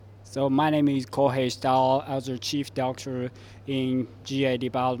So my name is Kohei Shitao. I was the chief doctor in GA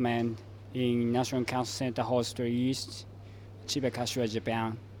development in National Cancer Center Hospital East, Chiba, Kashiwa,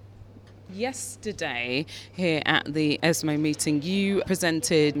 Japan. Yesterday, here at the ESMO meeting, you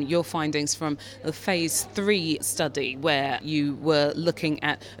presented your findings from the phase 3 study where you were looking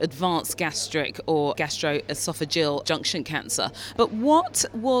at advanced gastric or gastroesophageal junction cancer. But what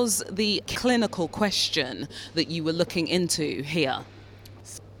was the clinical question that you were looking into here?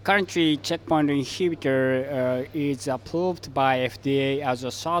 Currently, checkpoint inhibitor is approved by FDA as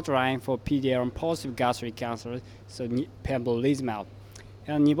a third line for PD-L1 positive gastric cancer, so pembrolizumab.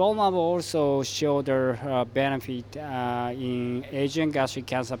 And nivolumab also showed a benefit in Asian gastric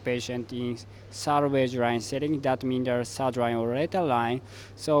cancer patient in salvage line setting. That means the third line or later line.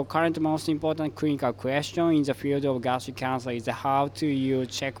 So current most important clinical question in the field of gastric cancer is how to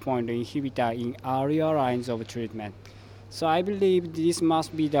use checkpoint inhibitor in earlier lines of treatment. So I believe this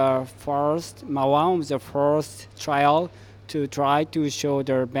must be the one of the first trial to try to show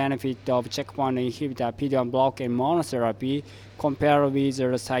the benefit of checkpoint inhibitor PD-1 block and monotherapy compared with the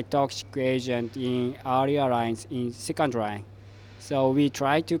cytotoxic agent in earlier lines in second line. So we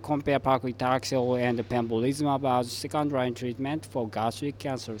try to compare paclitaxel and pembrolizumab as second line treatment for gastric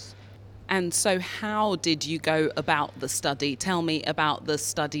cancers. And so how did you go about the study? Tell me about the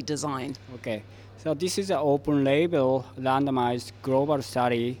study design. Okay, so this is an open label randomized global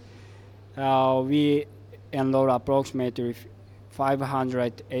study. We enroll approximately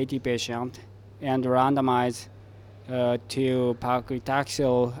 580 patients and randomize to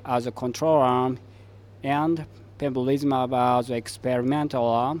paclitaxel as a control arm and pembrolizumab as an experimental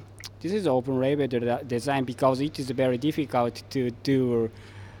arm. This is open label design because it is very difficult to do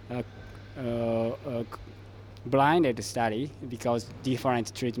a blinded study because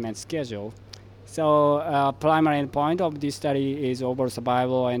different treatment schedule. So primary endpoint of this study is overall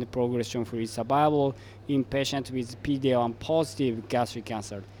survival and progression-free survival in patients with PD-L1 positive gastric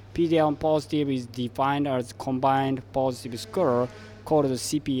cancer. PD-L1 positive is defined as combined positive score called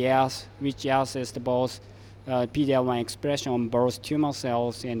CPS, which assesses both PD-L1 expression on both tumor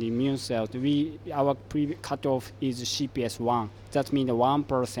cells and immune cells. Our cutoff is CPS 1. That means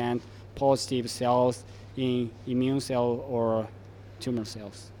 1% positive cells in immune cell or tumor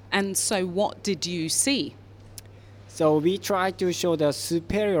cells. And so what did you see? So we try to show the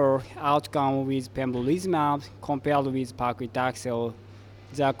superior outcome with pembrolizumab compared with paclitaxel.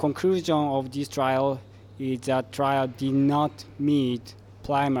 The conclusion of this trial is that trial did not meet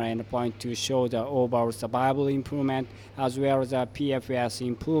primary endpoint to show the overall survival improvement as well as the PFS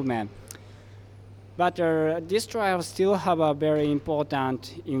improvement. But this trial still have a very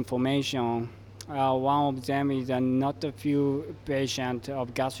important information. One of them is that not a few patients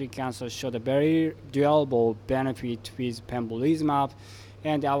of gastric cancer showed a very durable benefit with pembrolizumab,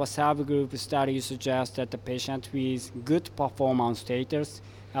 and our subgroup study suggests that the patient with good performance status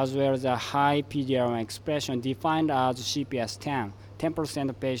as well as a high PD-L1 expression defined as CPS 10%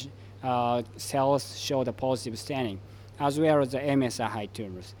 of patient cells showed a positive staining, as well as the MSI high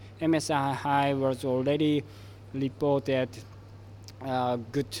tumors. MSI high was already reported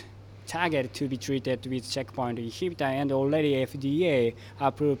good target to be treated with checkpoint inhibitor, and already FDA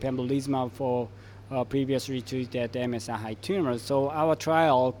approved pembrolizumab for previously treated MSI high tumors. So our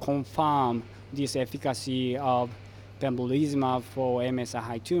trial confirmed this efficacy of pembrolizumab for MSI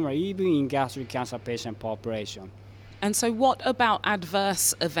high tumor even in gastric cancer patient population. And so what about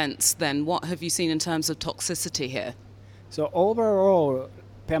adverse events then? What have you seen in terms of toxicity here? So overall,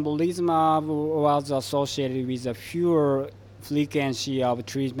 pembrolizumab was associated with a fewer frequency of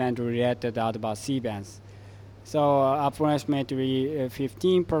treatment-related adverse events. So approximately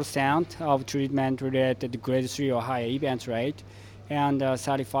 15% of treatment-related grade 3 or higher event rate, and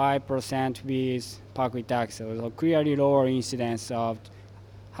 35% with paclitaxel. So clearly lower incidence of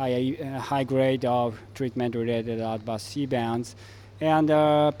high grade of treatment-related adverse events. And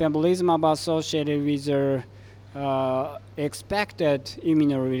pembrolizumab associated with expected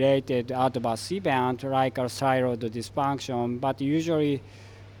immuno-related adverse event like a thyroid dysfunction, but usually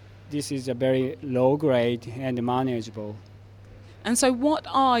this is a very low grade and manageable. And so what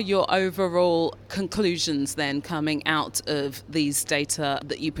are your overall conclusions then coming out of these data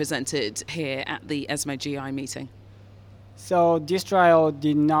that you presented here at the ESMO GI meeting? So this trial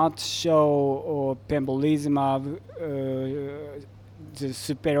did not show pembrolizumab the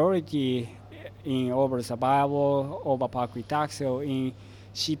superiority in overall survival over paclitaxel in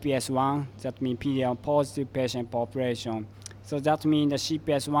CPS 1, that means PD-L1 positive patient population. So that means the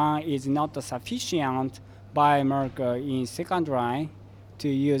CPS 1 is not a sufficient biomarker in second line to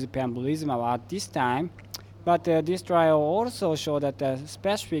use pembrolizumab at this time. But this trial also showed that a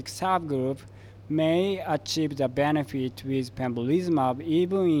specific subgroup may achieve the benefit with pembrolizumab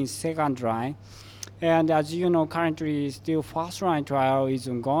even in second line. And as you know, currently still first line trial is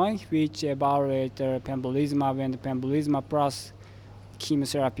ongoing, which evaluate pembrolizumab and pembrolizumab plus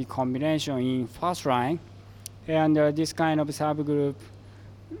chemotherapy combination in first line. And this kind of subgroup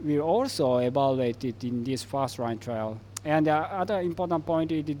will also evaluated in this first line trial. And the other important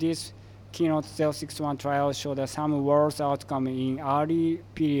point is this Keynote 061 trial showed some worse outcome in early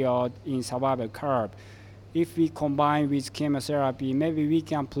period in survival curve. If we combine with chemotherapy, maybe we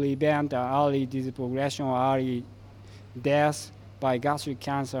can prevent early disease progression or early death by gastric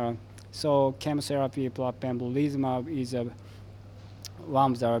cancer. So chemotherapy plus pembrolizumab is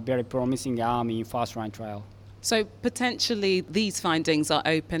one of the very promising arm in first line trial. So potentially these findings are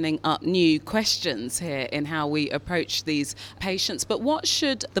opening up new questions here in how we approach these patients. But what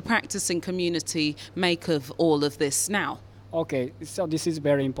should the practicing community make of all of this now? Okay, so this is a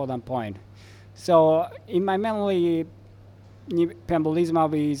very important point. So in my memory,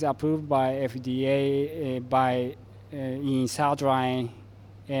 pembrolizumab is approved by FDA in third line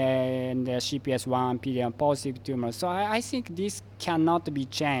and CPS1 PD-L1 positive tumor. So I think this cannot be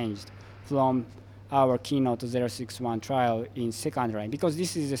changed from our Keynote 061 trial in second line, because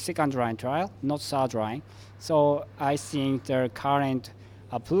this is a second line trial, not third line. So I think the current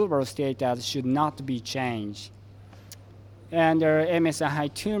approval status should not be changed. And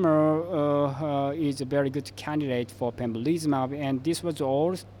MSI tumor is a very good candidate for pembrolizumab, and this was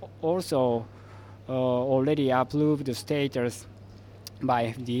also already approved status by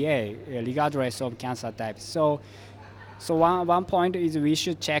FDA, regardless of cancer type. So one point is we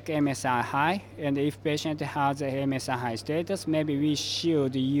should check MSI high, and if patient has a MSI high status, maybe we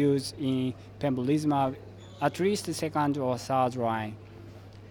should use in pembrolizumab at least second or third line.